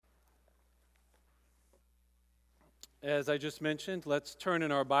As I just mentioned, let's turn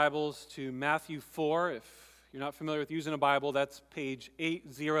in our Bibles to Matthew 4. If you're not familiar with using a Bible, that's page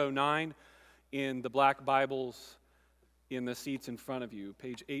 809 in the black Bibles in the seats in front of you.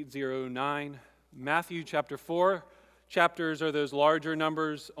 Page 809, Matthew chapter 4. Chapters are those larger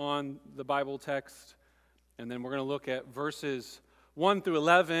numbers on the Bible text. And then we're going to look at verses 1 through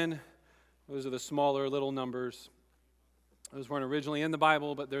 11. Those are the smaller little numbers. Those weren't originally in the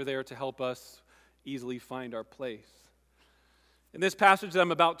Bible, but they're there to help us easily find our place. In this passage that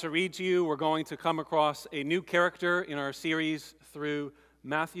I'm about to read to you, we're going to come across a new character in our series through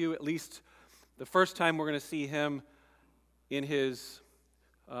Matthew. At least the first time we're going to see him in his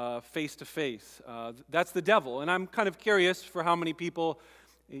face-to-face. That's the devil. And I'm kind of curious for how many people,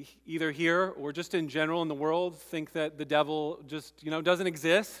 either here or just in general in the world, think that the devil just, doesn't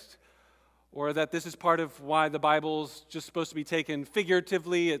exist, or that this is part of why the Bible's just supposed to be taken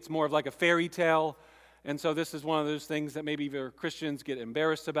figuratively. It's more of like a fairy tale. And so this is one of those things that maybe either Christians get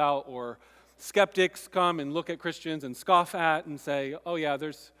embarrassed about, or skeptics come and look at Christians and scoff at and say, oh yeah,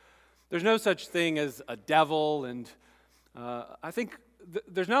 there's no such thing as a devil. And I think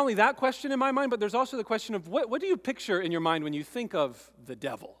there's not only that question in my mind, but there's also the question of what do you picture in your mind when you think of the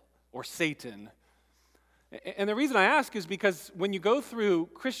devil or Satan? And the reason I ask is because when you go through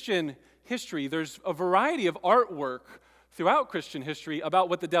Christian history, there's a variety of artwork throughout Christian history about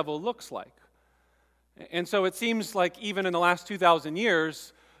what the devil looks like. And so it seems like even in the last 2,000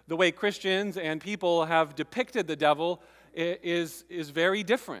 years, the way Christians and people have depicted the devil is very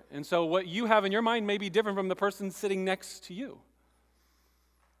different. And so what you have in your mind may be different from the person sitting next to you.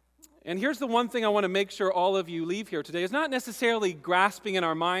 And here's the one thing I want to make sure all of you leave here today is not necessarily grasping in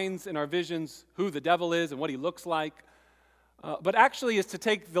our minds and our visions who the devil is and what he looks like, but actually is to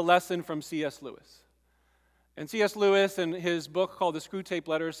take the lesson from C.S. Lewis. And C.S. Lewis, in his book called The Screwtape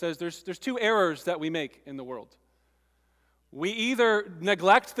Letters, says there's two errors that we make in the world. We either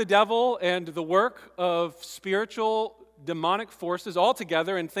neglect the devil and the work of spiritual demonic forces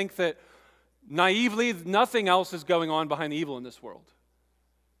altogether and think that naively nothing else is going on behind the evil in this world.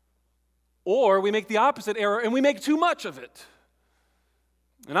 Or we make the opposite error and we make too much of it.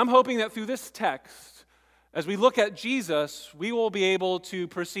 And I'm hoping that through this text, as we look at Jesus, we will be able to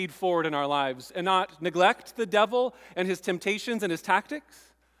proceed forward in our lives and not neglect the devil and his temptations and his tactics.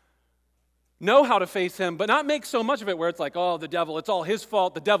 Know how to face him, but not make so much of it where it's like, oh, the devil, it's all his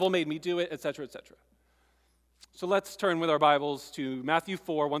fault, the devil made me do it, etc., etc. So let's turn with our Bibles to Matthew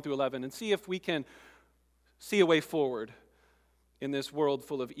 4, 1 through 11, and see if we can see a way forward in this world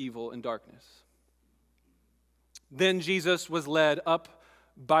full of evil and darkness. Then Jesus was led up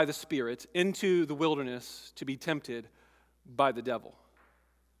by the Spirit into the wilderness to be tempted by the devil.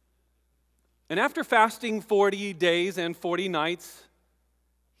 And after fasting 40 days and 40 nights,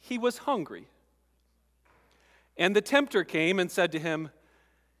 he was hungry. And the tempter came and said to him,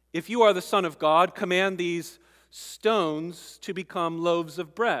 "If you are the Son of God, command these stones to become loaves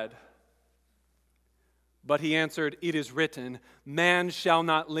of bread." But he answered, "It is written, man shall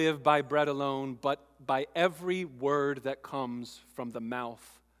not live by bread alone, but by every word that comes from the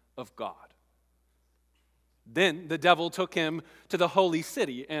mouth of God." Then the devil took him to the holy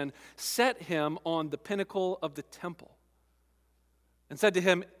city and set him on the pinnacle of the temple and said to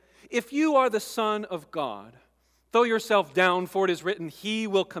him, "If you are the Son of God, throw yourself down, for it is written, he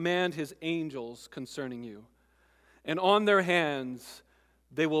will command his angels concerning you, and on their hands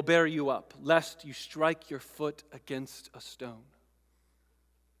they will bear you up, lest you strike your foot against a stone."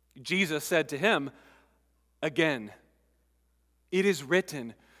 Jesus said to him, "Again, it is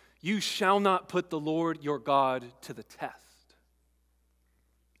written, you shall not put the Lord your God to the test."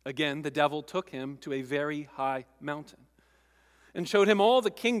 Again, the devil took him to a very high mountain and showed him all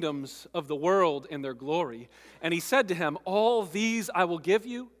the kingdoms of the world and their glory. And he said to him, "All these I will give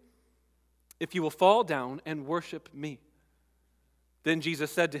you if you will fall down and worship me." Then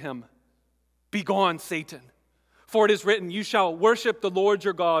Jesus said to him, "Begone, Satan, for it is written, you shall worship the Lord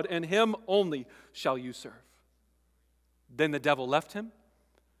your God, and him only shall you serve." Then the devil left him,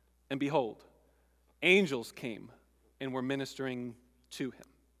 and behold, angels came and were ministering to him.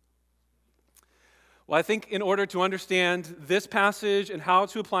 Well, I think in order to understand this passage and how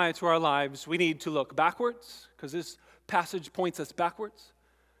to apply it to our lives, we need to look backwards, because this passage points us backwards.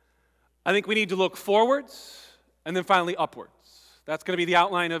 I think we need to look forwards, and then finally upwards. That's going to be the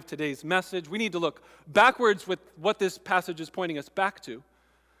outline of today's message. We need to look backwards with what this passage is pointing us back to.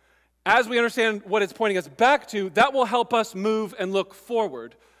 As we understand what it's pointing us back to, that will help us move and look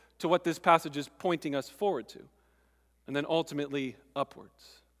forward to what this passage is pointing us forward to, and then ultimately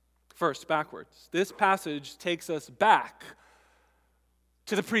upwards. First, backwards. This passage takes us back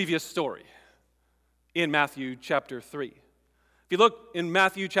to the previous story. in Matthew chapter 3. If you look in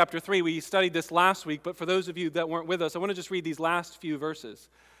Matthew chapter 3, we studied this last week, but for those of you that weren't with us, I want to just read these last few verses.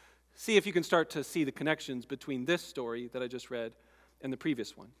 See if you can start to see the connections between this story that I just read and the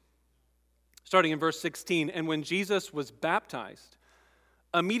previous one. Starting in verse 16, and when Jesus was baptized,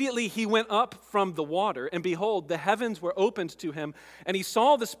 immediately he went up from the water, and behold, the heavens were opened to him, and he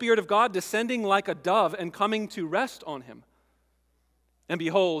saw the Spirit of God descending like a dove and coming to rest on him. And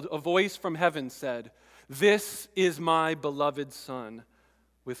behold, a voice from heaven said, "This is my beloved Son,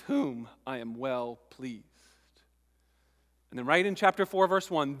 with whom I am well pleased." And then right in chapter 4, verse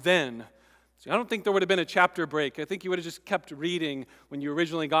 1, then, so I don't think there would have been a chapter break. I think you would have just kept reading when you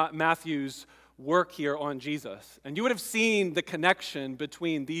originally got Matthew's work here on Jesus. And you would have seen the connection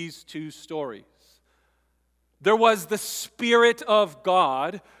between these two stories. There was the Spirit of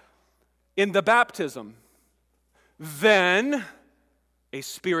God in the baptism. Then a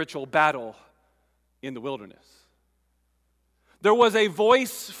spiritual battle in the wilderness. There was a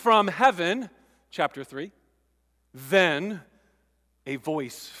voice from heaven, chapter 3. Then a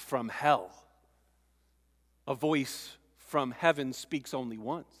voice from hell. A voice from heaven speaks only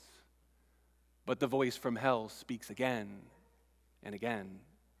once, but the voice from hell speaks again and again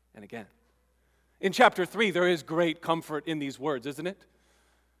and again. In chapter 3, there is great comfort in these words, isn't it?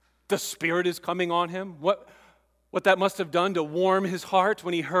 The Spirit is coming on him. What that must have done to warm his heart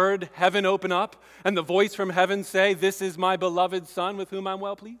when he heard heaven open up and the voice from heaven say, "This is my beloved Son with whom I'm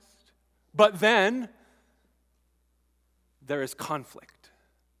well pleased." But then there is conflict.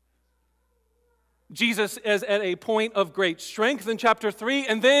 Jesus is at a point of great strength in chapter 3,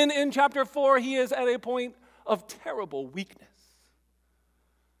 and then in chapter 4, he is at a point of terrible weakness.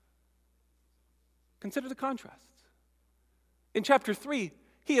 Consider the contrasts. In chapter 3,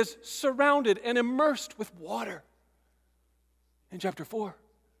 he is surrounded and immersed with water. In chapter 4,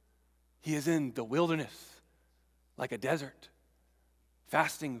 he is in the wilderness like a desert,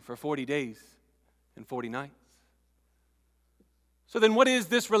 fasting for 40 days and 40 nights. So then what is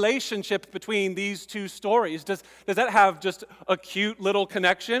this relationship between these two stories? Does that have just a cute little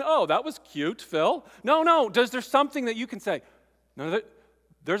connection? Oh, that was cute, Phil. No. Does there something that you can say? No,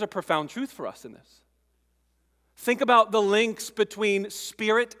 there's a profound truth for us in this. Think about the links between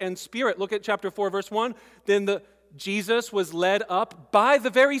spirit and spirit. Look at chapter 4, verse 1. Then Jesus was led up by the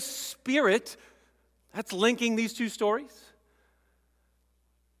very Spirit. That's linking these two stories.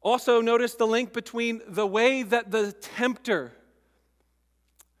 Also, notice the link between the way that the tempter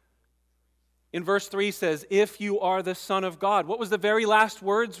in verse 3 says, "If you are the Son of God." What was the very last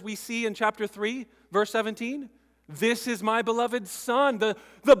words we see in chapter 3, verse 17? "This is my beloved Son." The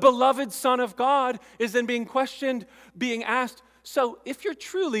beloved Son of God is then being questioned, being asked, so if you're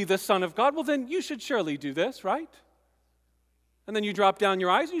truly the Son of God, well then you should surely do this, right? And then you drop down your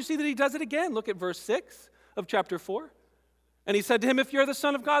eyes and you see that he does it again. Look at verse 6 of chapter 4. And he said to him, "If you're the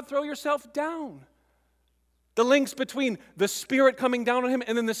Son of God, throw yourself down." The links between the Spirit coming down on him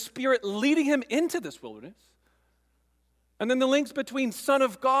and then the Spirit leading him into this wilderness. And then the links between Son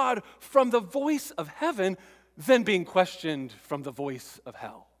of God from the voice of heaven, then being questioned from the voice of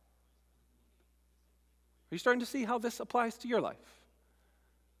hell. Are you starting to see how this applies to your life?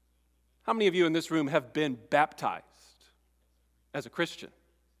 How many of you in this room have been baptized as a Christian?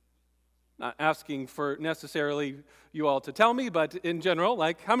 Not asking for necessarily you all to tell me, but in general,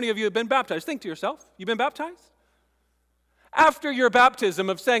 how many of you have been baptized? Think to yourself, you've been baptized? After your baptism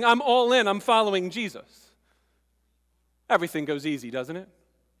of saying, "I'm all in, I'm following Jesus," everything goes easy, doesn't it?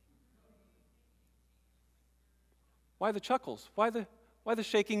 Why the chuckles? Why the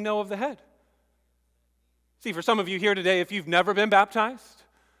shaking no of the head? See, for some of you here today, if you've never been baptized,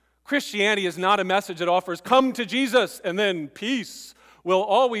 Christianity is not a message that offers, "Come to Jesus and then peace will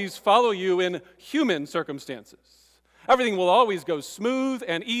always follow you in human circumstances. Everything will always go smooth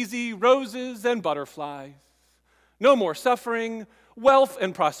and easy, roses and butterflies. No more suffering, wealth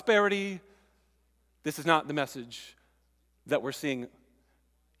and prosperity." This is not the message that we're seeing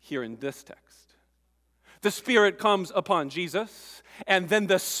here in this text. The Spirit comes upon Jesus, and then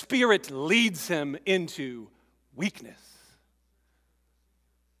the Spirit leads him into weakness.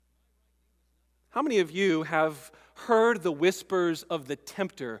 How many of you have heard the whispers of the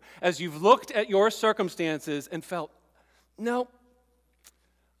tempter as you've looked at your circumstances and felt, "No,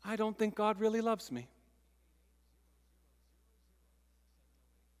 I don't think God really loves me"?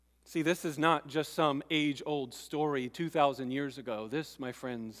 See, this is not just some age-old story 2,000 years ago. This, my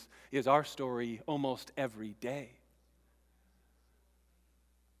friends, is our story almost every day.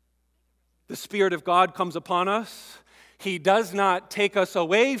 The Spirit of God comes upon us. He does not take us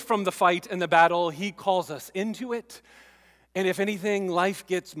away from the fight and the battle. He calls us into it. And if anything, life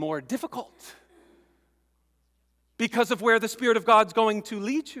gets more difficult. because of where the Spirit of God's going to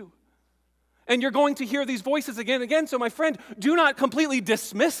lead you. And you're going to hear these voices again and again. So my friend, do not completely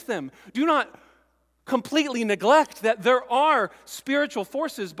dismiss them. Do not completely neglect that there are spiritual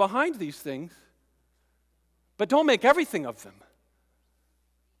forces behind these things. But don't make everything of them.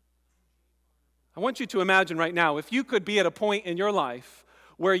 I want you to imagine right now, if you could be at a point in your life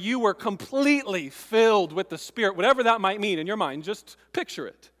where you were completely filled with the Spirit, whatever that might mean in your mind, just picture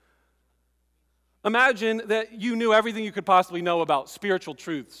it. Imagine that you knew everything you could possibly know about spiritual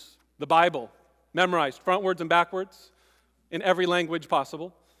truths, the Bible, memorized frontwards and backwards in every language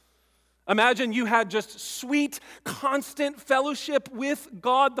possible. Imagine you had just sweet, constant fellowship with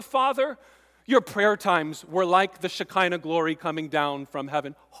God the Father. Your prayer times were like the Shekinah glory coming down from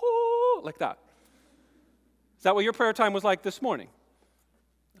heaven. Oh, like that. Is that what your prayer time was like this morning?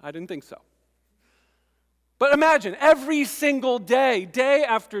 I didn't think so. But imagine every single day, day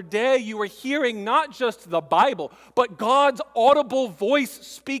after day, you were hearing not just the Bible, but God's audible voice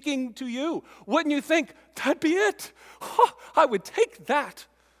speaking to you. Wouldn't you think, that'd be it? Oh, I would take that.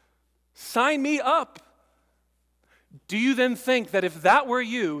 Sign me up. Do you then think that if that were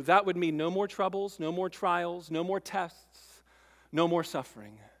you, that would mean no more troubles, no more trials, no more tests, no more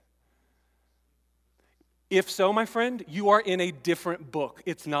suffering? If so, my friend, you are in a different book.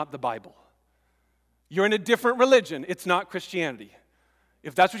 It's not the Bible. You're in a different religion. It's not Christianity.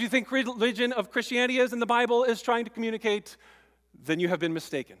 If that's what you think religion of Christianity is and the Bible is trying to communicate, then you have been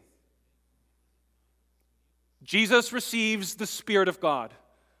mistaken. Jesus receives the Spirit of God,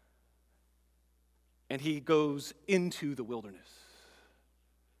 and he goes into the wilderness.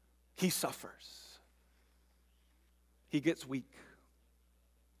 He suffers. He gets weak.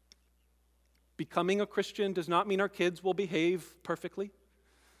 Becoming a Christian does not mean our kids will behave perfectly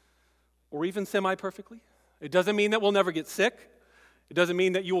or even semi-perfectly. It doesn't mean that we'll never get sick. It doesn't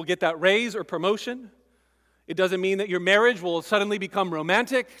mean that you will get that raise or promotion. It doesn't mean that your marriage will suddenly become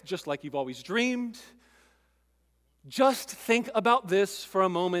romantic, just like you've always dreamed. Just think about this for a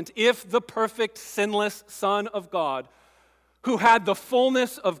moment. If the perfect, sinless Son of God, who had the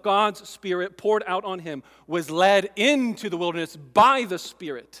fullness of God's Spirit poured out on him, was led into the wilderness by the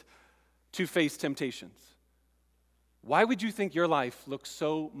Spirit to face temptations, why would you think your life looks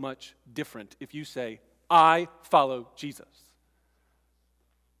so much different if you say, I follow Jesus?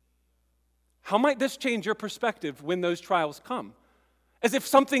 How might this change your perspective when those trials come? As if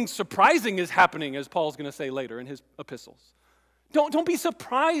something surprising is happening, as Paul's going to say later in his epistles. Don't be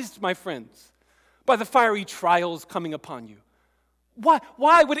surprised, my friends, by the fiery trials coming upon you.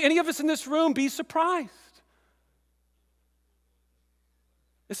 Why would any of us in this room be surprised?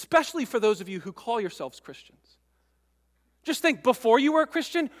 Especially for those of you who call yourselves Christians. Just think, before you were a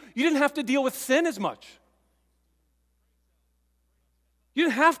Christian, you didn't have to deal with sin as much. You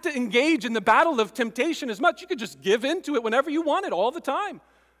didn't have to engage in the battle of temptation as much. You could just give in to it whenever you wanted, all the time.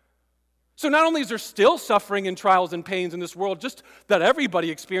 So not only is there still suffering and trials and pains in this world, just that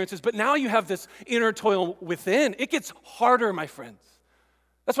everybody experiences, but now you have this inner toil within. It gets harder, my friends.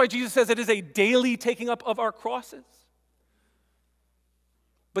 That's why Jesus says it is a daily taking up of our crosses.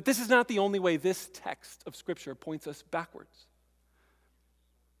 But this is not the only way this text of Scripture points us backwards.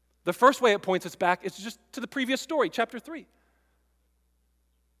 The first way it points us back is just to the previous story, chapter 3.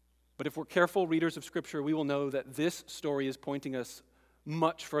 But if we're careful readers of Scripture, we will know that this story is pointing us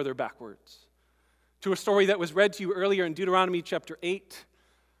much further backwards. To a story that was read to you earlier in Deuteronomy chapter 8.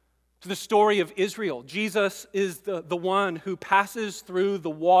 To the story of Israel. Jesus is the one who passes through the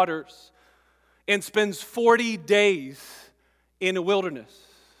waters and spends 40 days in a wilderness.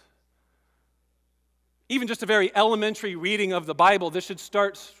 Even just a very elementary reading of the Bible, this should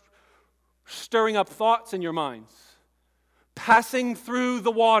start stirring up thoughts in your minds. Passing through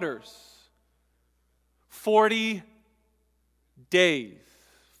the waters, 40 days,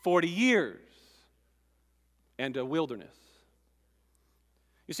 40 years, and a wilderness.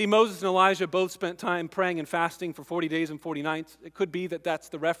 You see, Moses and Elijah both spent time praying and fasting for 40 days and 40 nights. It could be that that's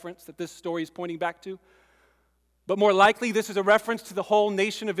the reference that this story is pointing back to. But more likely, this is a reference to the whole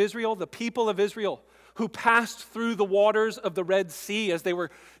nation of Israel, the people of Israel, who passed through the waters of the Red Sea as they were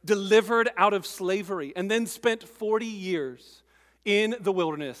delivered out of slavery, and then spent 40 years in the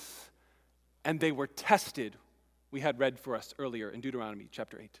wilderness, and they were tested. We had read for us earlier in Deuteronomy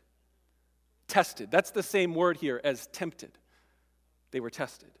chapter 8. Tested. That's the same word here as tempted. They were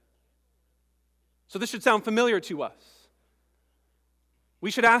tested. So this should sound familiar to us.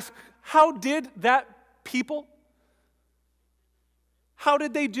 We should ask, how did that people, how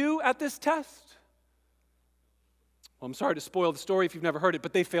did they do at this test? Well, I'm sorry to spoil the story if you've never heard it,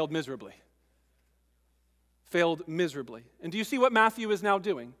 but they failed miserably. Failed miserably. And do you see what Matthew is now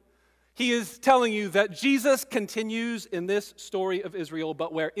doing? He is telling you that Jesus continues in this story of Israel,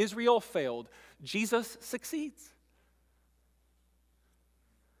 but where Israel failed, Jesus succeeds.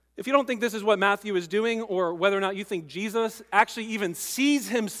 If you don't think this is what Matthew is doing, or whether or not you think Jesus actually even sees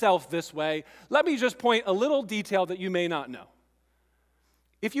himself this way, let me just point a little detail that you may not know.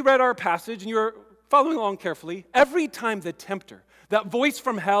 If you read our passage and you're following along carefully, every time the tempter, that voice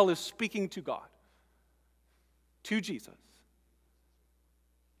from hell, is speaking to God, to Jesus,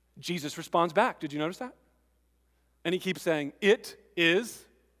 Jesus responds back. Did you notice that? And he keeps saying, "It is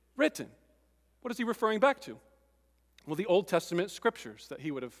written." What is he referring back to? Well, the Old Testament scriptures that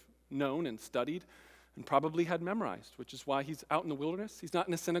he would have known and studied and probably had memorized, which is why he's out in the wilderness. He's not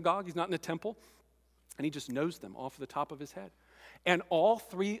in a synagogue. He's not in a temple. And he just knows them off the top of his head. And all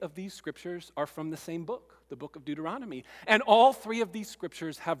three of these scriptures are from the same book, the book of Deuteronomy. And all three of these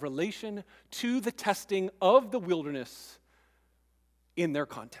scriptures have relation to the testing of the wilderness in their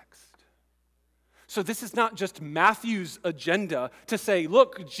context. So this is not just Matthew's agenda to say,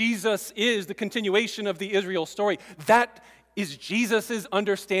 look, Jesus is the continuation of the Israel story. That is Jesus'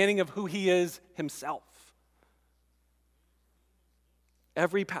 understanding of who he is himself.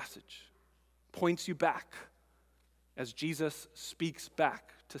 Every passage points you back as Jesus speaks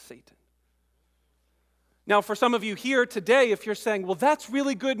back to Satan. Now, for some of you here today, if you're saying, well, that's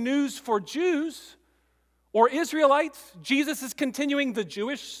really good news for Jews or Israelites, Jesus is continuing the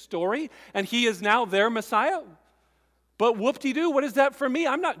Jewish story, and he is now their Messiah. But whoop-de-doo, what is that for me?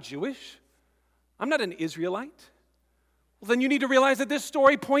 I'm not Jewish. I'm not an Israelite. Well, then you need to realize that this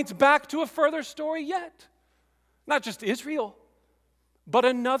story points back to a further story yet. Not just Israel, but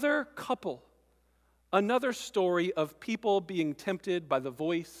another couple. Another story of people being tempted by the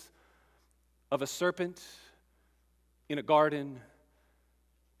voice of a serpent in a garden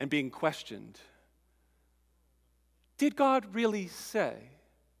and being questioned. Did God really say?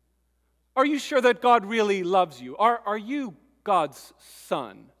 Are you sure that God really loves you? Are you God's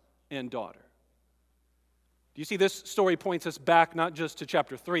son and daughter? Do you see, this story points us back not just to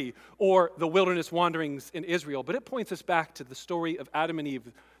chapter 3 or the wilderness wanderings in Israel, but it points us back to the story of Adam and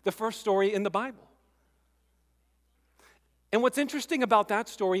Eve, the first story in the Bible. And what's interesting about that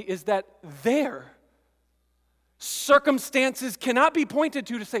story is that their circumstances cannot be pointed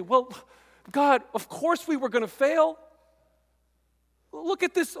to say, well, God, of course we were going to fail. Look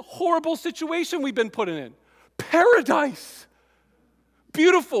at this horrible situation we've been put in. Paradise.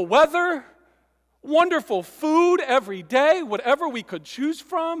 Beautiful weather. Wonderful food every day, whatever we could choose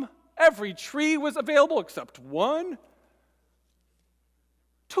from. Every tree was available except one.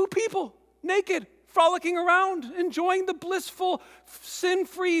 2 people, naked, frolicking around, enjoying the blissful,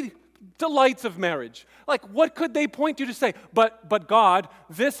 sin-free delights of marriage. Like, what could they point to say, but God,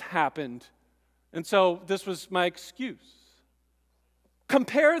 this happened, and so this was my excuse.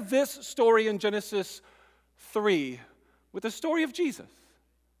 Compare this story in Genesis 3 with the story of Jesus.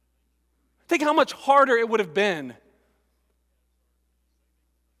 Think how much harder it would have been.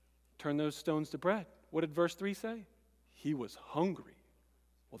 Turn those stones to bread. What did verse 3 say? He was hungry.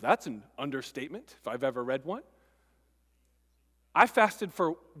 Well, that's an understatement, if I've ever read one. I fasted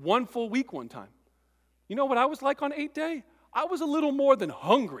for 1 full week one time. You know what I was like on 8th day? I was a little more than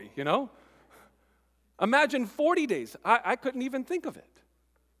hungry, you know? Imagine 40 days. I couldn't even think of it.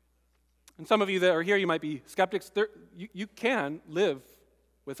 And some of you that are here, you might be skeptics. You can live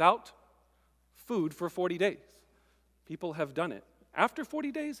without food for 40 days. People have done it. After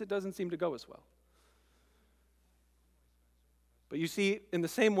 40 days, it doesn't seem to go as well. But you see, in the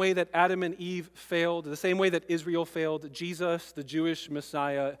same way that Adam and Eve failed, the same way that Israel failed, Jesus, the Jewish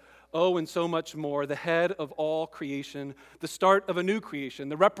Messiah, and so much more, the head of all creation, the start of a new creation,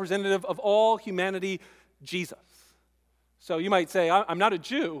 the representative of all humanity, Jesus. So you might say, I'm not a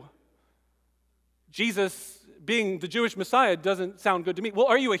Jew. Jesus being the Jewish Messiah doesn't sound good to me. Well,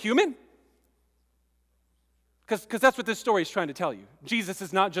 are you a human? Because that's what this story is trying to tell you. Jesus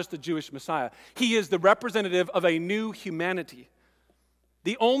is not just the Jewish Messiah. He is the representative of a new humanity.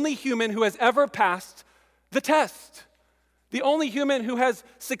 The only human who has ever passed the test. The only human who has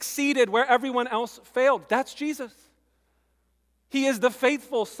succeeded where everyone else failed. That's Jesus. He is the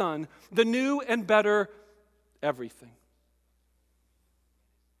faithful Son, the new and better everything.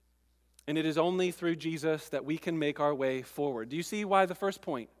 And it is only through Jesus that we can make our way forward. Do you see why the first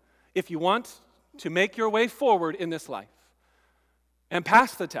point? If you want to make your way forward in this life and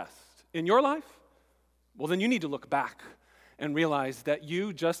pass the test in your life, well, then you need to look back and realize that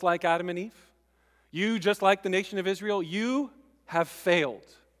you, just like Adam and Eve, you, just like the nation of Israel, you have failed.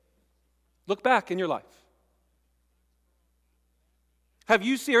 Look back in your life. Have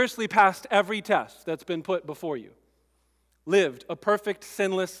you seriously passed every test that's been put before you? Lived a perfect,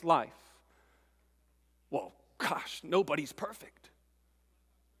 sinless life? gosh, nobody's perfect.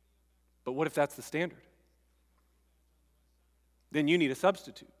 But what if that's the standard? Then you need a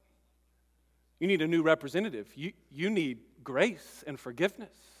substitute. You need a new representative. You need grace and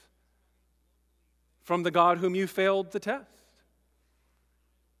forgiveness from the God whom you failed the test.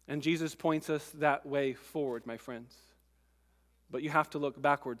 And Jesus points us that way forward, my friends. But you have to look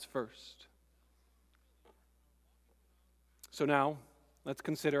backwards first. So now, let's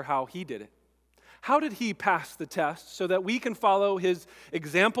consider how he did it. How did he pass the test so that we can follow his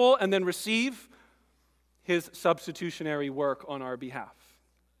example and then receive his substitutionary work on our behalf?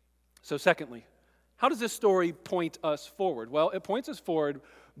 So secondly, how does this story point us forward? Well, it points us forward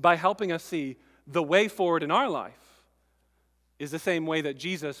by helping us see the way forward in our life is the same way that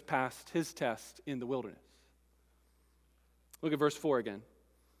Jesus passed his test in the wilderness. Look at verse 4 again.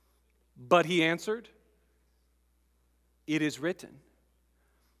 But he answered, "It is written,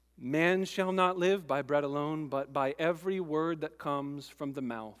 man shall not live by bread alone, but by every word that comes from the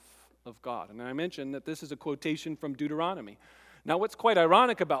mouth of God." And I mentioned that this is a quotation from Deuteronomy. Now, what's quite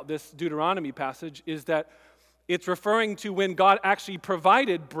ironic about this Deuteronomy passage is that it's referring to when God actually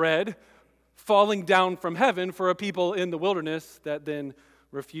provided bread falling down from heaven for a people in the wilderness that then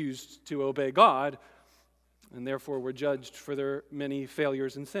refused to obey God and therefore were judged for their many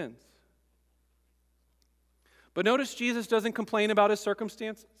failures and sins. But notice Jesus doesn't complain about his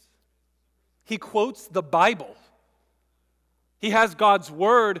circumstances. He quotes the Bible. He has God's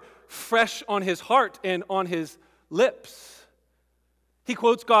word fresh on his heart and on his lips. He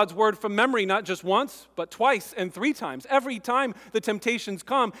quotes God's word from memory, not just once, but twice and 3 times. Every time the temptations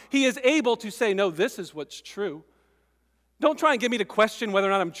come, he is able to say, no, this is what's true. Don't try and get me to question whether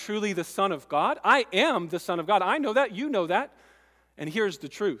or not I'm truly the Son of God. I am the Son of God. I know that. You know that. And here's the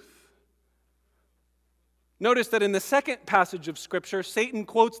truth. Notice that in the second passage of Scripture, Satan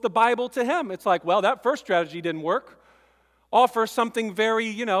quotes the Bible to him. It's like, well, that first strategy didn't work. Offer something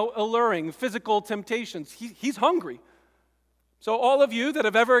very, alluring, physical temptations. He's hungry. So all of you that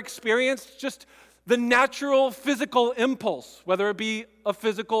have ever experienced just the natural physical impulse, whether it be a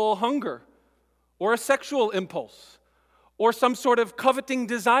physical hunger or a sexual impulse or some sort of coveting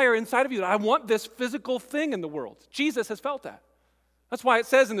desire inside of you, I want this physical thing in the world. Jesus has felt that. That's why it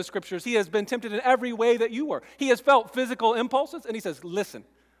says in the Scriptures, he has been tempted in every way that you were. He has felt physical impulses, and he says, listen,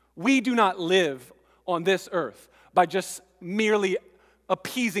 we do not live on this earth by just merely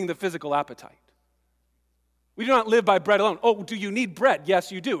appeasing the physical appetite. We do not live by bread alone. Oh, do you need bread?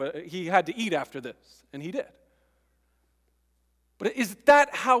 Yes, you do. He had to eat after this, and he did. But is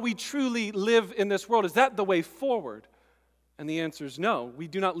that how we truly live in this world? Is that the way forward? And the answer is no. We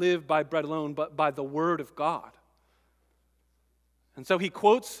do not live by bread alone, but by the Word of God. And so he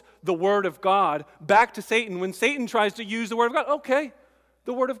quotes the Word of God back to Satan when Satan tries to use the Word of God. Okay,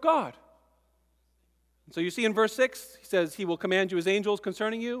 the Word of God. And so you see in verse 6, he says, he will command you his angels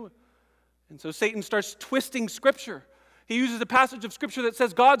concerning you. And so Satan starts twisting Scripture. He uses a passage of Scripture that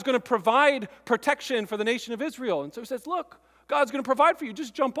says God's going to provide protection for the nation of Israel. And so he says, look, God's going to provide for you.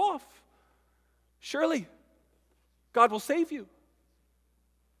 Just jump off. Surely, God will save you.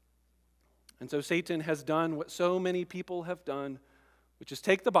 And so Satan has done what so many people have done, which is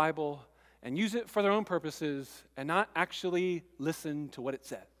take the Bible and use it for their own purposes and not actually listen to what it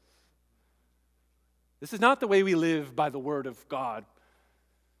says. This is not the way we live by the Word of God.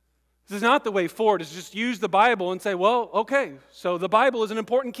 This is not the way forward, is just use the Bible and say, well, okay, so the Bible is an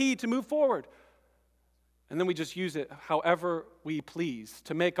important key to move forward. And then we just use it however we please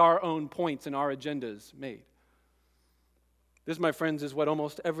to make our own points and our agendas made. This, my friends, is what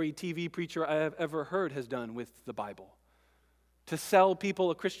almost every TV preacher I have ever heard has done with the Bible. To sell people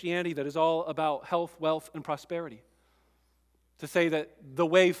a Christianity that is all about health, wealth, and prosperity. To say that the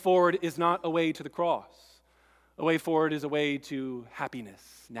way forward is not a way to the cross. A way forward is a way to happiness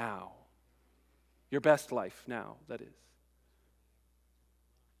now. Your best life now, that is.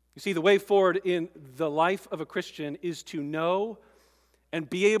 You see, the way forward in the life of a Christian is to know and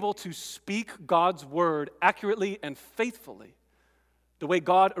be able to speak God's word accurately and faithfully, the way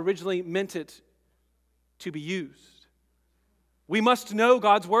God originally meant it to be used. We must know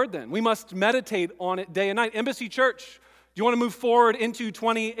God's word then. We must meditate on it day and night. Embassy Church, do you want to move forward into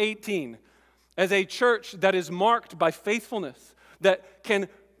 2018 as a church that is marked by faithfulness, that can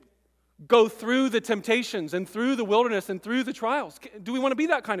go through the temptations and through the wilderness and through the trials? Do we want to be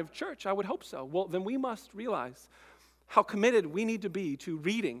that kind of church? I would hope so. Well, then we must realize how committed we need to be to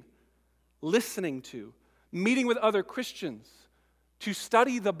reading, listening to, meeting with other Christians, to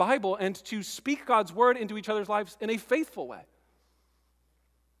study the Bible and to speak God's word into each other's lives in a faithful way.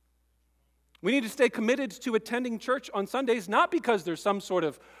 We need to stay committed to attending church on Sundays, not because there's some sort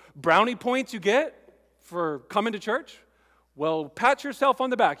of brownie points you get for coming to church? Well, pat yourself on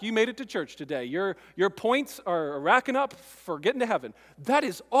the back. You made it to church today. Your points are racking up for getting to heaven. That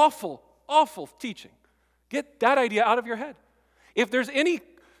is awful, awful teaching. Get that idea out of your head. If there's any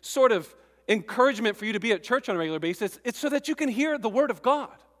sort of encouragement for you to be at church on a regular basis, it's so that you can hear the Word of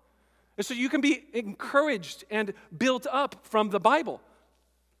God. It's so you can be encouraged and built up from the Bible.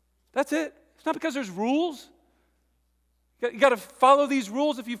 That's it. It's not because there's rules. You got to follow these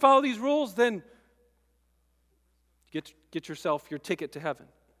rules. If you follow these rules, then get yourself your ticket to heaven.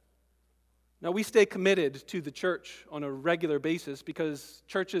 Now, we stay committed to the church on a regular basis because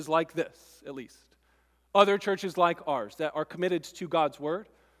churches like this, at least, other churches like ours that are committed to God's Word.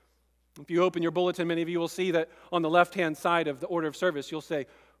 If you open your bulletin, many of you will see that on the left-hand side of the order of service, you'll say,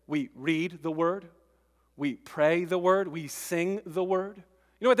 we read the Word, we pray the Word, we sing the Word.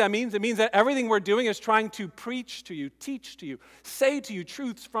 You know what that means? It means that everything we're doing is trying to preach to you, teach to you, say to you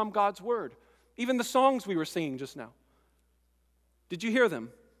truths from God's Word. Even the songs we were singing just now. Did you hear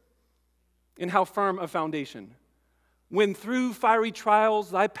them? In how firm a foundation. When through fiery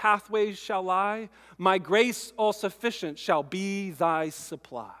trials thy pathways shall lie, my grace all sufficient shall be thy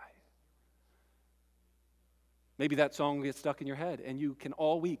supply. Maybe that song gets stuck in your head and you can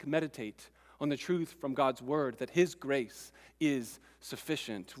all week meditate on the truth from God's Word that His grace is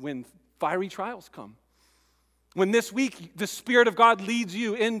sufficient when fiery trials come. When this week the Spirit of God leads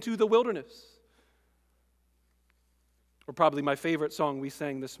you into the wilderness. Or probably my favorite song we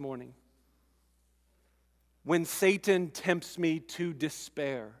sang this morning. When Satan tempts me to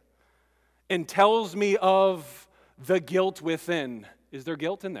despair and tells me of the guilt within. Is there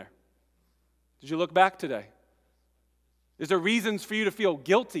guilt in there? Did you look back today? Is there reasons for you to feel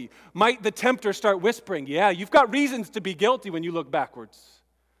guilty? Might the tempter start whispering, yeah, you've got reasons to be guilty when you look backwards.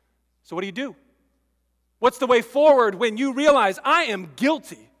 So what do? What's the way forward when you realize I am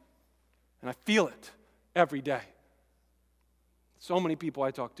guilty? And I feel it every day. So many people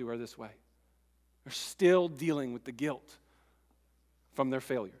I talk to are this way. They're still dealing with the guilt from their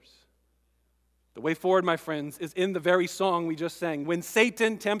failures. The way forward, my friends, is in the very song we just sang. When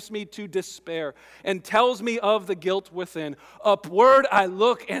Satan tempts me to despair and tells me of the guilt within, upward I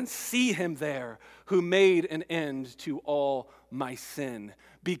look and see him there who made an end to all my sin.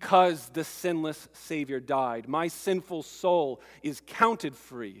 Because the sinless Savior died, my sinful soul is counted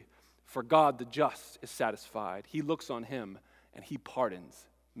free, for God the just is satisfied. He looks on him and he pardons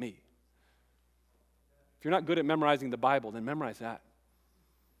me. If you're not good at memorizing the Bible, then memorize that.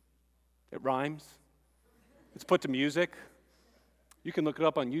 It rhymes. It's put to music. You can look it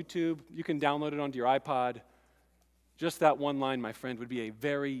up on YouTube. You can download it onto your iPod. Just that one line, my friend, would be a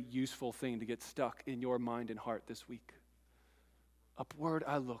very useful thing to get stuck in your mind and heart this week. Upward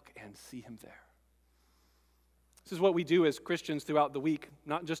I look and see him there. This is what we do as Christians throughout the week,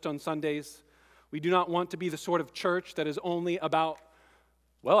 not just on Sundays. We do not want to be the sort of church that is only about,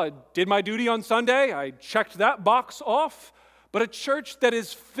 well, I did my duty on Sunday, I checked that box off, but a church that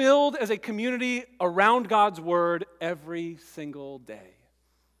is filled as a community around God's Word every single day.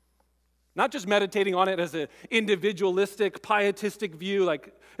 Not just meditating on it as an individualistic, pietistic view,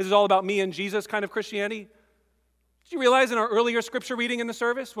 like this is all about me and Jesus kind of Christianity. Did you realize in our earlier scripture reading in the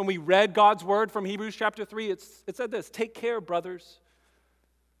service, when we read God's Word from Hebrews chapter 3, it said this, take care, brothers,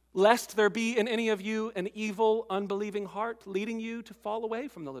 lest there be in any of you an evil, unbelieving heart leading you to fall away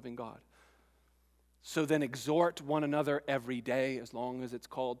from the living God. So then exhort one another every day, as long as it's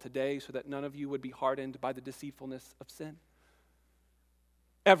called today, so that none of you would be hardened by the deceitfulness of sin.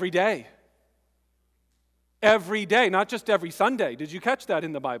 Every day. Every day, not just every Sunday. Did you catch that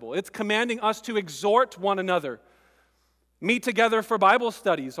in the Bible? It's commanding us to exhort one another. Meet together for Bible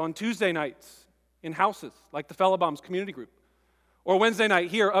studies on Tuesday nights in houses, like the Fellowbaums community group. Or Wednesday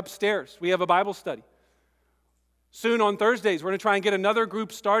night here upstairs, we have a Bible study. Soon on Thursdays, we're going to try and get another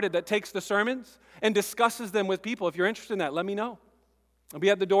group started that takes the sermons and discusses them with people. If you're interested in that, let me know. I'll be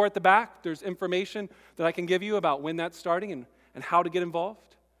at the door at the back. There's information that I can give you about when that's starting and how to get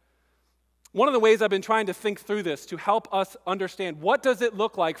involved. One of the ways I've been trying to think through this to help us understand what does it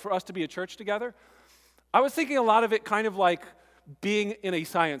look like for us to be a church together, I was thinking a lot of it kind of like being in a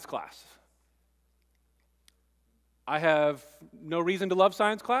science class. I have no reason to love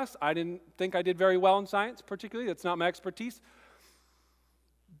science class. I didn't think I did very well in science, particularly. That's not my expertise.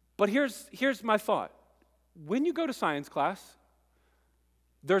 But here's my thought. When you go to science class,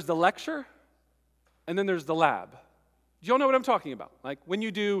 there's the lecture, and then there's the lab. Do you all know what I'm talking about? Like when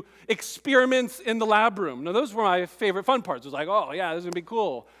you do experiments in the lab room. Now, those were my favorite fun parts. It was like, oh, yeah, this is going to be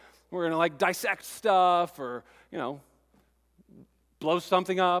cool. We're going to like dissect stuff or, blow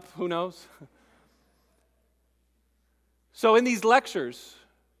something up. Who knows? So in these lectures,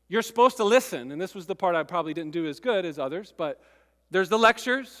 You're supposed to listen, and this was the part I probably didn't do as good as others, but there's the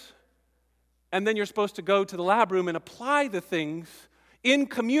lectures, and then you're supposed to go to the lab room and apply the things in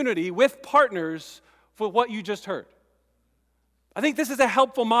community with partners for what you just heard. I think this is a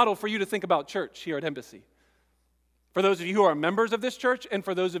helpful model for you to think about church here at Embassy. For those of you who are members of this church, and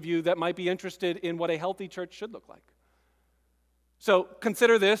for those of you that might be interested in what a healthy church should look like. So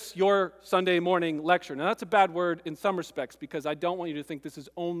consider this your Sunday morning lecture. Now that's a bad word in some respects because I don't want you to think this is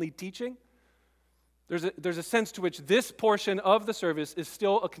only teaching. There's a sense to which this portion of the service is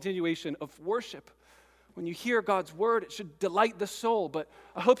still a continuation of worship. When you hear God's word, it should delight the soul, but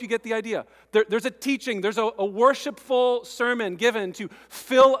I hope you get the idea. There's a teaching, there's a worshipful sermon given to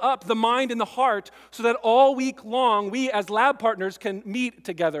fill up the mind and the heart so that all week long we as lab partners can meet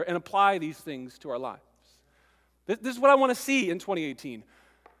together and apply these things to our lives. This is what I want to see in 2018.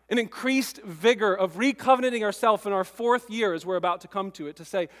 An increased vigor of recovenanting ourselves in our fourth year as we're about to come to it to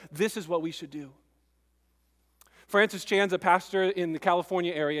say, this is what we should do. Francis Chan's a pastor in the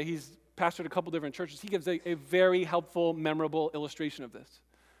California area. He's pastored a couple different churches. He gives a very helpful, memorable illustration of this.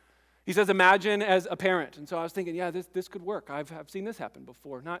 He says, imagine as a parent. And so I was thinking, yeah, this could work. I've seen this happen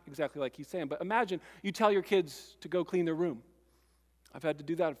before. Not exactly like he's saying, but imagine you tell your kids to go clean their room. I've had to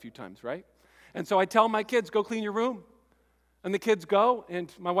do that a few times, right? And so I tell my kids, go clean your room. And the kids go,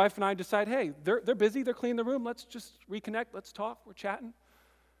 and my wife and I decide, hey, they're busy, they're cleaning the room, let's just reconnect, let's talk, we're chatting.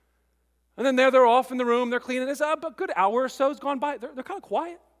 And then they're off in the room, they're cleaning this up, a good hour or so has gone by. They're kind of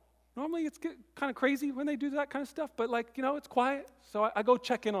quiet. Normally it's kind of crazy when they do that kind of stuff, but it's quiet. So I go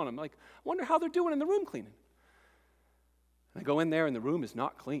check in on them, I wonder how they're doing in the room cleaning. And I go in there and the room is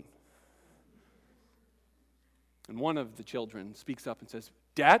not clean. And one of the children speaks up and says,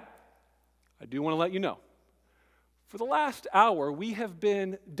 Dad, I do want to let you know, for the last hour, we have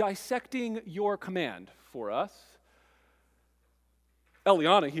been dissecting your command for us.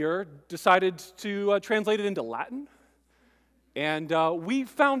 Eliana here decided to translate it into Latin, and we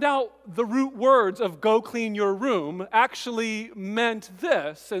found out the root words of go clean your room actually meant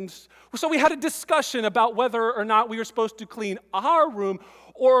this. And so we had a discussion about whether or not we were supposed to clean our room,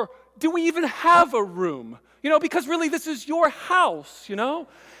 or do we even have a room? Because really this is your house,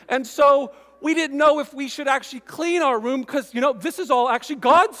 And so we didn't know if we should actually clean our room because, this is all actually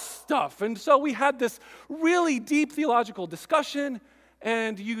God's stuff. And so we had this really deep theological discussion,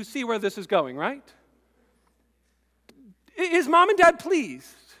 and you see where this is going, right? Is mom and dad pleased?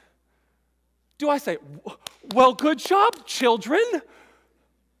 Do I say, well, good job, children.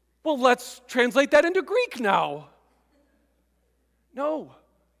 Well, let's translate that into Greek now. No.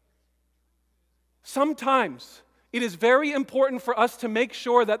 Sometimes it is very important for us to make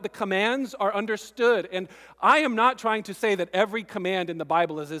sure that the commands are understood. And I am not trying to say that every command in the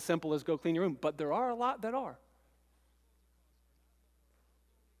Bible is as simple as go clean your room, but there are a lot that are.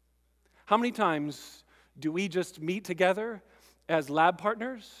 How many times do we just meet together as lab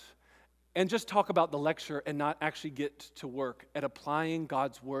partners and just talk about the lecture and not actually get to work at applying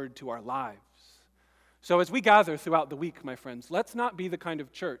God's word to our lives? So as we gather throughout the week, my friends, let's not be the kind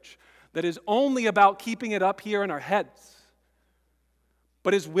of church that is only about keeping it up here in our heads,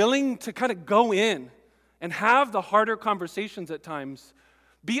 but is willing to kind of go in and have the harder conversations at times,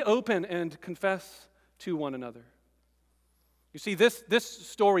 be open and confess to one another. You see, this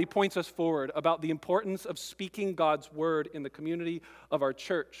story points us forward about the importance of speaking God's word in the community of our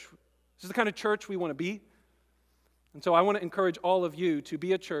church. This is the kind of church we want to be. And so I want to encourage all of you to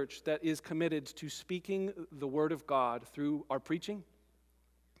be a church that is committed to speaking the word of God through our preaching,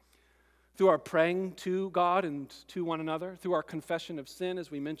 through our praying to God and to one another, through our confession of sin, as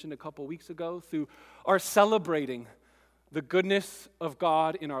we mentioned a couple weeks ago, through our celebrating the goodness of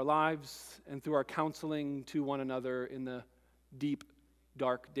God in our lives, and through our counseling to one another in the deep,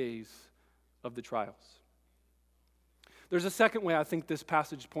 dark days of the trials. There's a second way I think this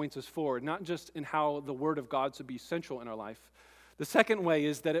passage points us forward, not just in how the Word of God should be central in our life. The second way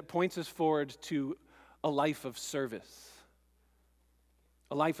is that it points us forward to a life of service.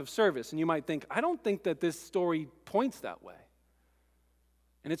 A life of service. And you might think, I don't think that this story points that way.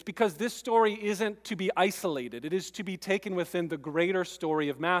 And it's because this story isn't to be isolated. It is to be taken within the greater story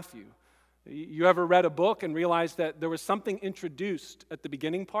of Matthew. You ever read a book and realized that there was something introduced at the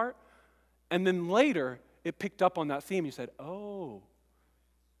beginning part, and then later it picked up on that theme? You said, oh.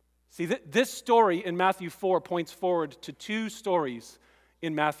 See, this story in Matthew 4 points forward to two stories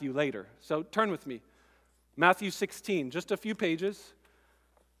in Matthew later. So turn with me. Matthew 16, just a few pages,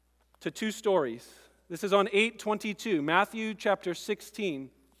 to two stories. This is on 8:22, Matthew chapter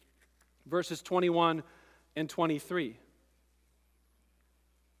 16, verses 21 and 23.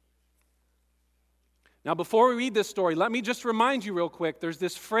 Now, before we read this story, let me just remind you real quick, there's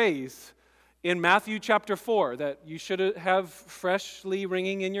this phrase in Matthew chapter 4 that you should have freshly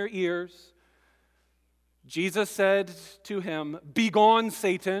ringing in your ears. Jesus said to him, "Begone,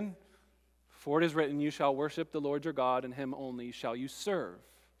 Satan, for it is written, you shall worship the Lord your God, and him only shall you serve."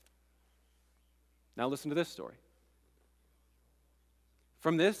 Now listen to this story.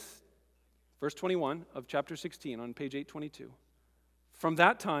 From this, verse 21 of chapter 16 on page 822. From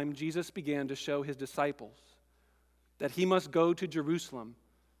that time, Jesus began to show his disciples that he must go to Jerusalem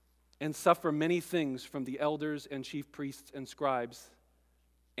and suffer many things from the elders and chief priests and scribes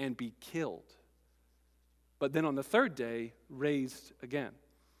and be killed, but then on the third day, raised again.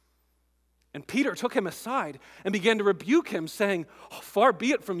 And Peter took him aside and began to rebuke him, saying, "Far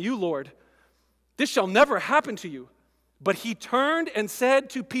be it from you, Lord. This shall never happen to you." But he turned and said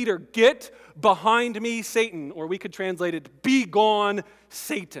to Peter, "Get behind me, Satan," or we could translate it, "Be gone,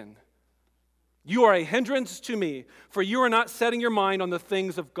 Satan. You are a hindrance to me, for you are not setting your mind on the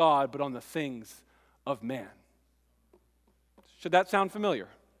things of God, but on the things of man." Should that sound familiar?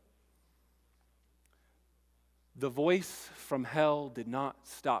 The voice from hell did not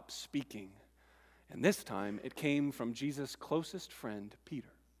stop speaking, and this time it came from Jesus' closest friend, Peter.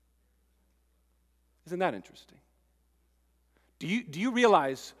 Isn't that interesting? Do you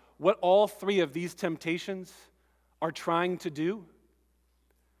realize what all three of these temptations are trying to do?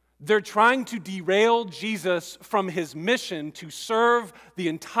 They're trying to derail Jesus from his mission to serve the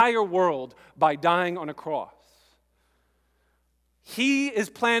entire world by dying on a cross. He is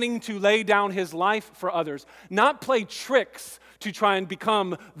planning to lay down his life for others, not play tricks to try and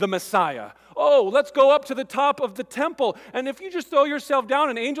become the Messiah. Oh, let's go up to the top of the temple, and if you just throw yourself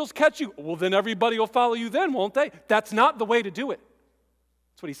down and angels catch you, well, then everybody will follow you then, won't they? That's not the way to do it.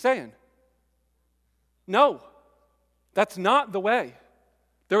 That's what he's saying. No, that's not the way.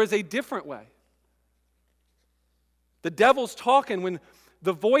 There is a different way. The devil's talking when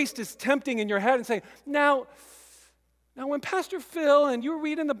the voice is tempting in your head and saying, Now when Pastor Phil and you're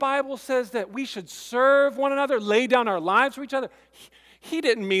reading the Bible says that we should serve one another, lay down our lives for each other, he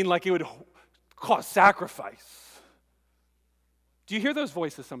didn't mean like it would cause sacrifice. Do you hear those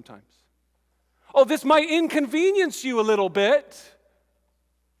voices sometimes? Oh, this might inconvenience you a little bit.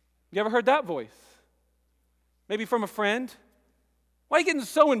 You ever heard that voice? Maybe from a friend? Why are you getting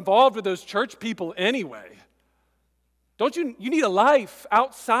so involved with those church people anyway? Don't you need a life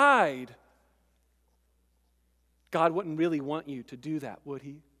outside? God wouldn't really want you to do that, would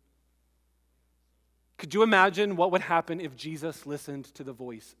he? Could you imagine what would happen if Jesus listened to the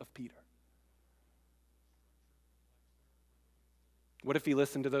voice of Peter? What if he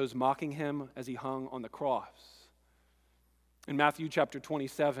listened to those mocking him as he hung on the cross? In Matthew chapter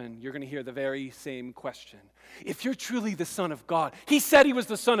 27, you're going to hear the very same question. If you're truly the Son of God, he said he was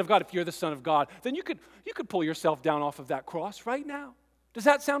the Son of God. If you're the Son of God, then you could pull yourself down off of that cross right now. Does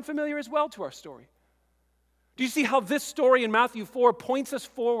that sound familiar as well to our story? Do you see how this story in Matthew 4 points us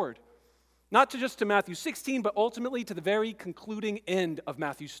forward? Not just to Matthew 16, but ultimately to the very concluding end of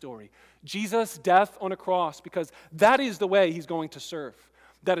Matthew's story. Jesus' death on a cross, because that is the way he's going to serve.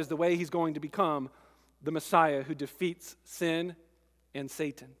 That is the way he's going to become the Messiah who defeats sin and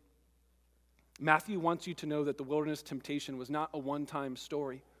Satan. Matthew wants you to know that the wilderness temptation was not a one-time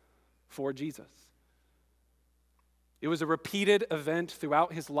story for Jesus. It was a repeated event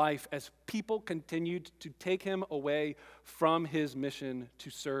throughout his life as people continued to take him away from his mission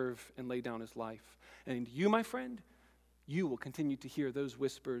to serve and lay down his life. And you, my friend, you will continue to hear those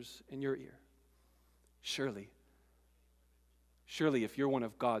whispers in your ear. Surely, if you're one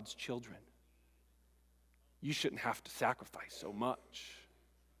of God's children, you shouldn't have to sacrifice so much.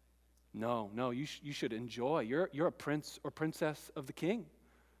 No, you should enjoy. You're a prince or princess of the king.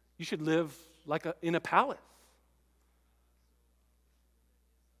 You should live like in a palace.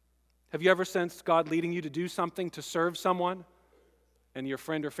 Have you ever sensed God leading you to do something to serve someone and your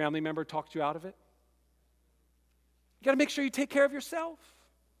friend or family member talked you out of it? You got to make sure you take care of yourself.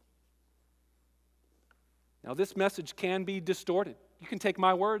 Now, this message can be distorted. You can take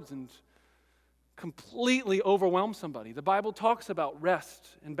my words and completely overwhelm somebody. The Bible talks about rest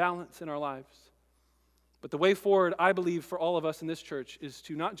and balance in our lives. But the way forward, I believe, for all of us in this church is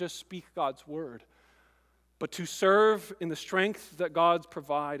to not just speak God's word, but to serve in the strength that God's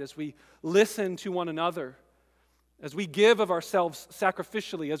provide as we listen to one another, as we give of ourselves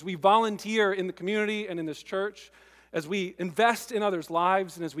sacrificially, as we volunteer in the community and in this church, as we invest in others'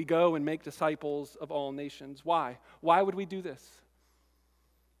 lives, and as we go and make disciples of all nations. Why? Why would we do this?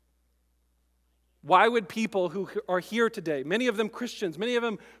 Why would people who are here today, many of them Christians, many of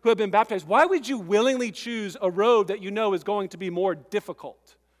them who have been baptized, why would you willingly choose a road that you know is going to be more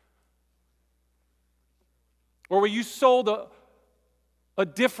difficult? Or were you sold a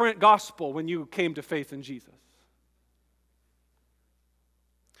different gospel when you came to faith in Jesus?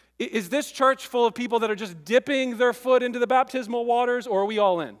 Is this church full of people that are just dipping their foot into the baptismal waters, or are we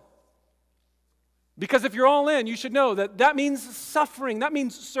all in? Because if you're all in, you should know that that means suffering, that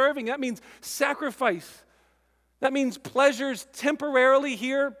means serving, that means sacrifice, that means pleasures temporarily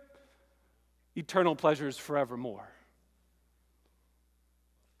here, eternal pleasures forevermore.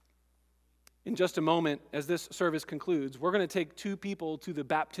 In just a moment, as this service concludes, we're going to take two people to the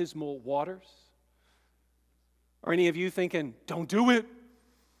baptismal waters. Are any of you thinking, don't do it?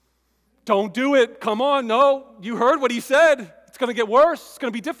 Don't do it. Come on, no. You heard what he said. It's going to get worse. It's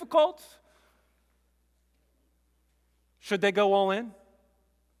going to be difficult. Should they go all in?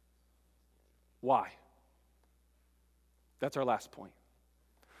 Why? That's our last point.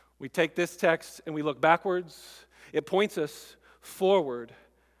 We take this text and we look backwards. It points us forward,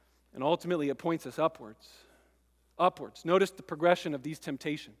 and ultimately it points us upwards. Upwards. Notice the progression of these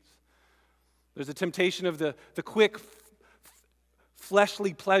temptations. There's a temptation of the quick,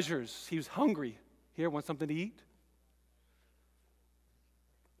 fleshly pleasures. He was hungry. Here, want something to eat?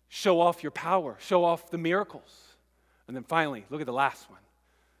 Show off your power. Show off the miracles. And then finally, look at the last one.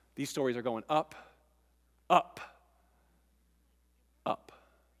 These stories are going up, up, up.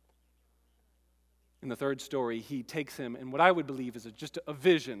 In the third story, he takes him in what I would believe is just a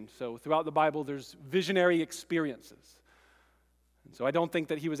vision. So throughout the Bible, there's visionary experiences. And so I don't think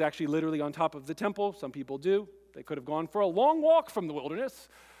that he was actually literally on top of the temple. Some people do. They could have gone for a long walk from the wilderness,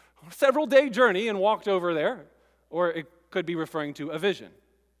 a several-day journey, and walked over there. Or it could be referring to a vision.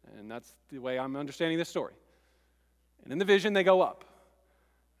 And that's the way I'm understanding this story. And in the vision, they go up.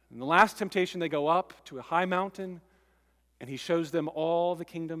 In the last temptation, they go up to a high mountain, and he shows them all the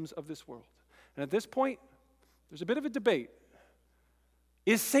kingdoms of this world. And at this point, there's a bit of a debate.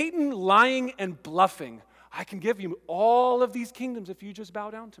 Is Satan lying and bluffing? I can give you all of these kingdoms if you just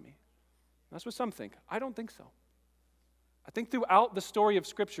bow down to me. That's what some think. I don't think so. I think throughout the story of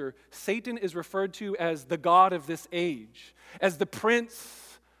Scripture, Satan is referred to as the god of this age, as the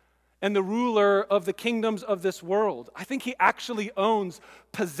prince and the ruler of the kingdoms of this world. I think he actually owns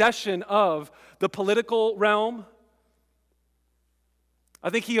possession of the political realm. I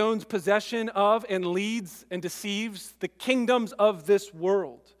think he owns possession of and leads and deceives the kingdoms of this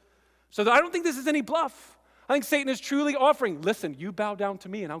world. So I don't think this is any bluff. I think Satan is truly offering, listen, you bow down to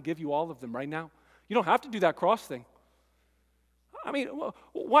me and I'll give you all of them right now. You don't have to do that cross thing. I mean,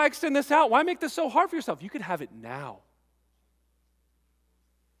 why extend this out? Why make this so hard for yourself? You could have it now.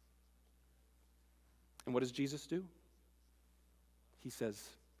 And what does Jesus do? He says,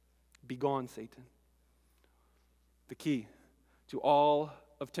 "Begone, Satan." The key to all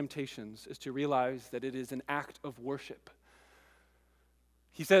of temptations is to realize that it is an act of worship.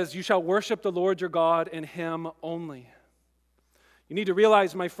 He says, "You shall worship the Lord your God and him only." You need to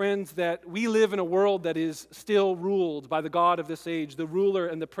realize, my friends, that we live in a world that is still ruled by the God of this age, the ruler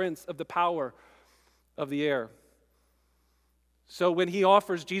and the prince of the power of the air. So when he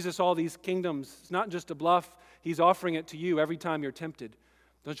offers Jesus all these kingdoms, it's not just a bluff. He's offering it to you every time you're tempted.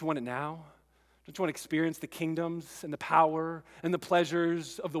 Don't you want it now? Don't you want to experience the kingdoms and the power and the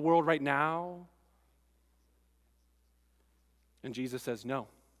pleasures of the world right now? And Jesus says, no.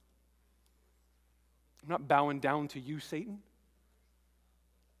 I'm not bowing down to you, Satan.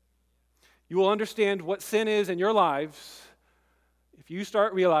 You will understand what sin is in your lives if you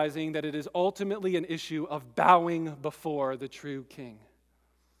start realizing that it is ultimately an issue of bowing before the true King.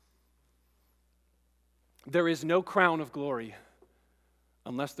 There is no crown of glory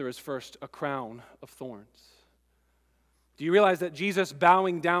unless there is first a crown of thorns. Do you realize that Jesus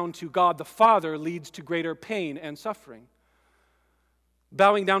bowing down to God the Father leads to greater pain and suffering?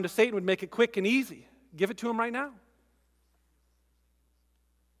 Bowing down to Satan would make it quick and easy. Give it to him right now.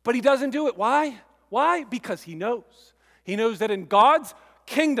 But he doesn't do it. Why? Why? Because he knows. He knows that in God's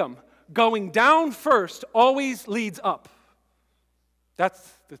kingdom, going down first always leads up.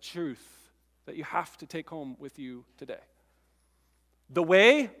 That's the truth that you have to take home with you today. The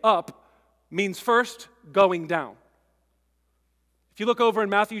way up means first going down. If you look over in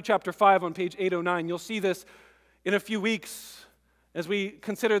Matthew chapter 5 on page 809, you'll see this in a few weeks as we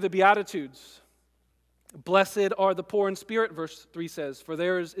consider the Beatitudes. Blessed are the poor in spirit, verse 3 says, for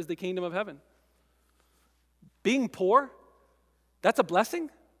theirs is the kingdom of heaven. Being poor, that's a blessing.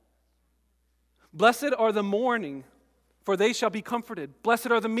 Blessed are the mourning, for they shall be comforted.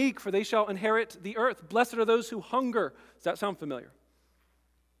 Blessed are the meek, for they shall inherit the earth. Blessed are those who hunger. Does that sound familiar?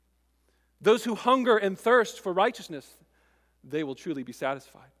 Those who hunger and thirst for righteousness, they will truly be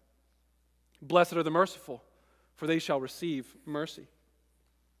satisfied. Blessed are the merciful, for they shall receive mercy.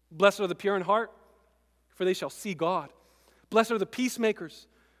 Blessed are the pure in heart, for they shall see God. Blessed are the peacemakers,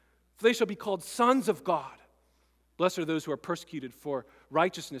 for they shall be called sons of God. Blessed are those who are persecuted for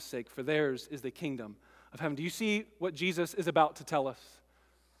righteousness' sake, for theirs is the kingdom of heaven. Do you see what Jesus is about to tell us?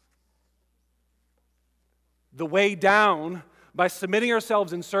 The way down, by submitting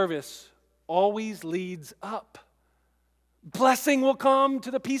ourselves in service, always leads up. Blessing will come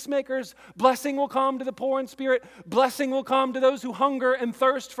to the peacemakers. Blessing will come to the poor in spirit. Blessing will come to those who hunger and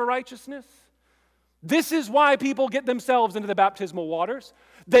thirst for righteousness. This is why people get themselves into the baptismal waters.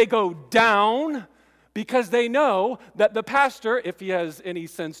 They go down because they know that the pastor, if he has any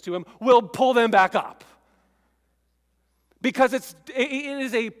sense to him, will pull them back up. Because it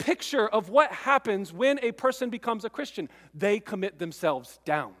is a picture of what happens when a person becomes a Christian. They commit themselves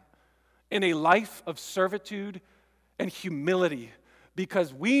down in a life of servitude and humility,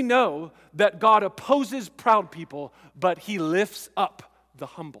 because we know that God opposes proud people, but he lifts up the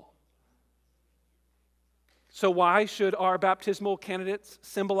humble. So why should our baptismal candidates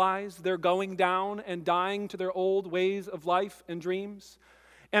symbolize their going down and dying to their old ways of life and dreams?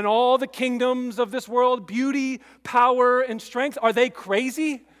 And all the kingdoms of this world, beauty, power, and strength, are they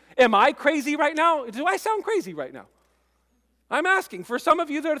crazy? Am I crazy right now? Do I sound crazy right now? I'm asking for some of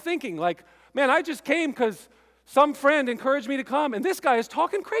you that are thinking like, man, I just came because some friend encouraged me to come, and this guy is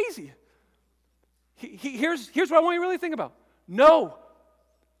talking crazy. Here's what I want you to really think about. No.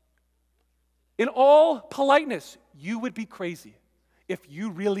 In all politeness, you would be crazy if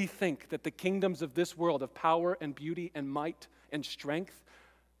you really think that the kingdoms of this world of power and beauty and might and strength,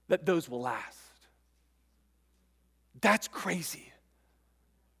 that those will last. That's crazy.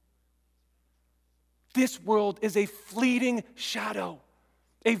 This world is a fleeting shadow,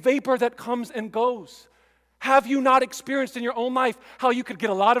 a vapor that comes and goes. Have you not experienced in your own life how you could get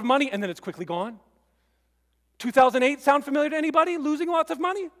a lot of money and then it's quickly gone? 2008 sound familiar to anybody? Losing lots of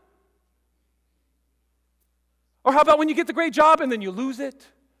money? Or how about when you get the great job and then you lose it?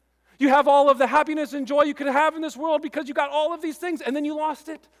 You have all of the happiness and joy you could have in this world because you got all of these things and then you lost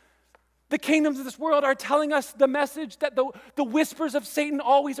it. The kingdoms of this world are telling us the message that the whispers of Satan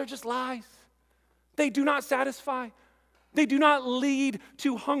always are just lies. They do not satisfy. They do not lead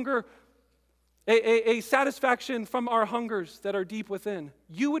to hunger, a satisfaction from our hungers that are deep within.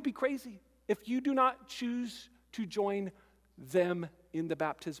 You would be crazy if you do not choose to join them in the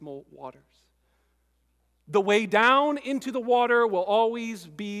baptismal waters. The way down into the water will always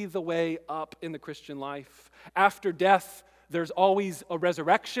be the way up in the Christian life. After death, there's always a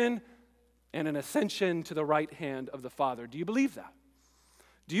resurrection and an ascension to the right hand of the Father. Do you believe that?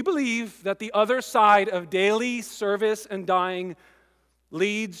 Do you believe that the other side of daily service and dying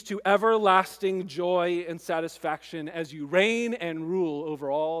leads to everlasting joy and satisfaction as you reign and rule over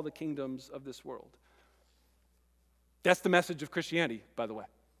all the kingdoms of this world? That's the message of Christianity, by the way.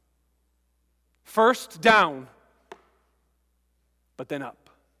 First down, but then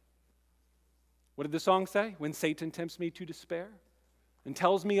up. What did the song say? When Satan tempts me to despair and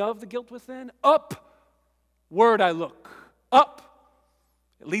tells me of the guilt within, upward I look. Up.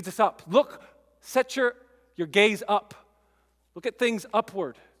 It leads us up. Look, set your gaze up. Look at things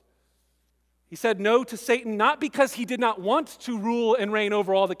upward. He said no to Satan, not because he did not want to rule and reign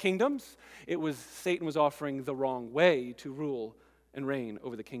over all the kingdoms. It was Satan was offering the wrong way to rule and reign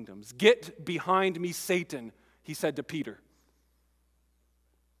over the kingdoms. Get behind me, Satan, he said to Peter.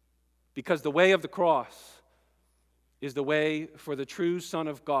 Because the way of the cross is the way for the true Son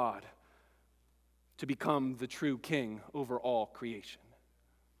of God to become the true king over all creation.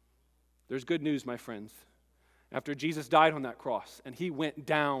 There's good news, my friends. After Jesus died on that cross and he went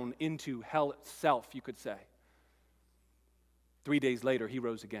down into hell itself, you could say, 3 days later, he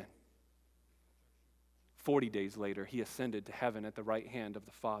rose again. 40 days later, he ascended to heaven at the right hand of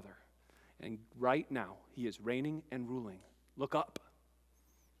the Father. And right now, he is reigning and ruling. Look up.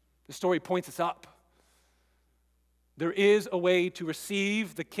 The story points us up. There is a way to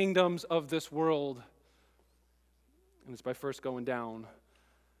receive the kingdoms of this world. And it's by first going down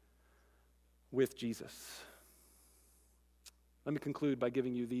with Jesus. Let me conclude by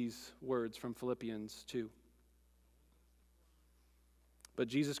giving you these words from Philippians 2. But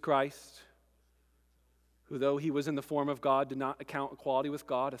Jesus Christ, who though he was in the form of God, did not account equality with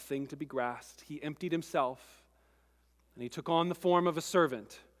God a thing to be grasped. He emptied himself, and he took on the form of a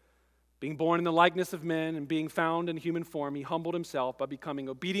servant. Being born in the likeness of men and being found in human form, he humbled himself by becoming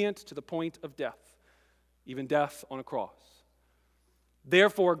obedient to the point of death, even death on a cross.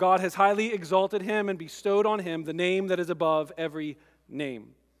 Therefore, God has highly exalted him and bestowed on him the name that is above every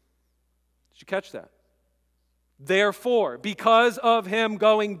name. Did you catch that? Therefore, because of him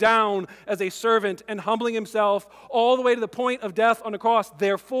going down as a servant and humbling himself all the way to the point of death on the cross,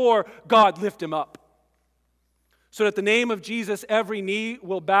 therefore, God lift him up so that at the name of Jesus every knee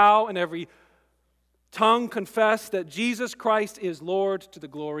will bow and every tongue confess that Jesus Christ is Lord to the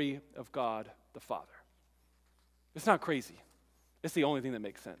glory of God the Father. It's not crazy. It's the only thing that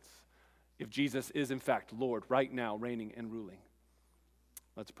makes sense. If Jesus is in fact Lord right now, reigning and ruling.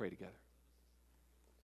 Let's pray together.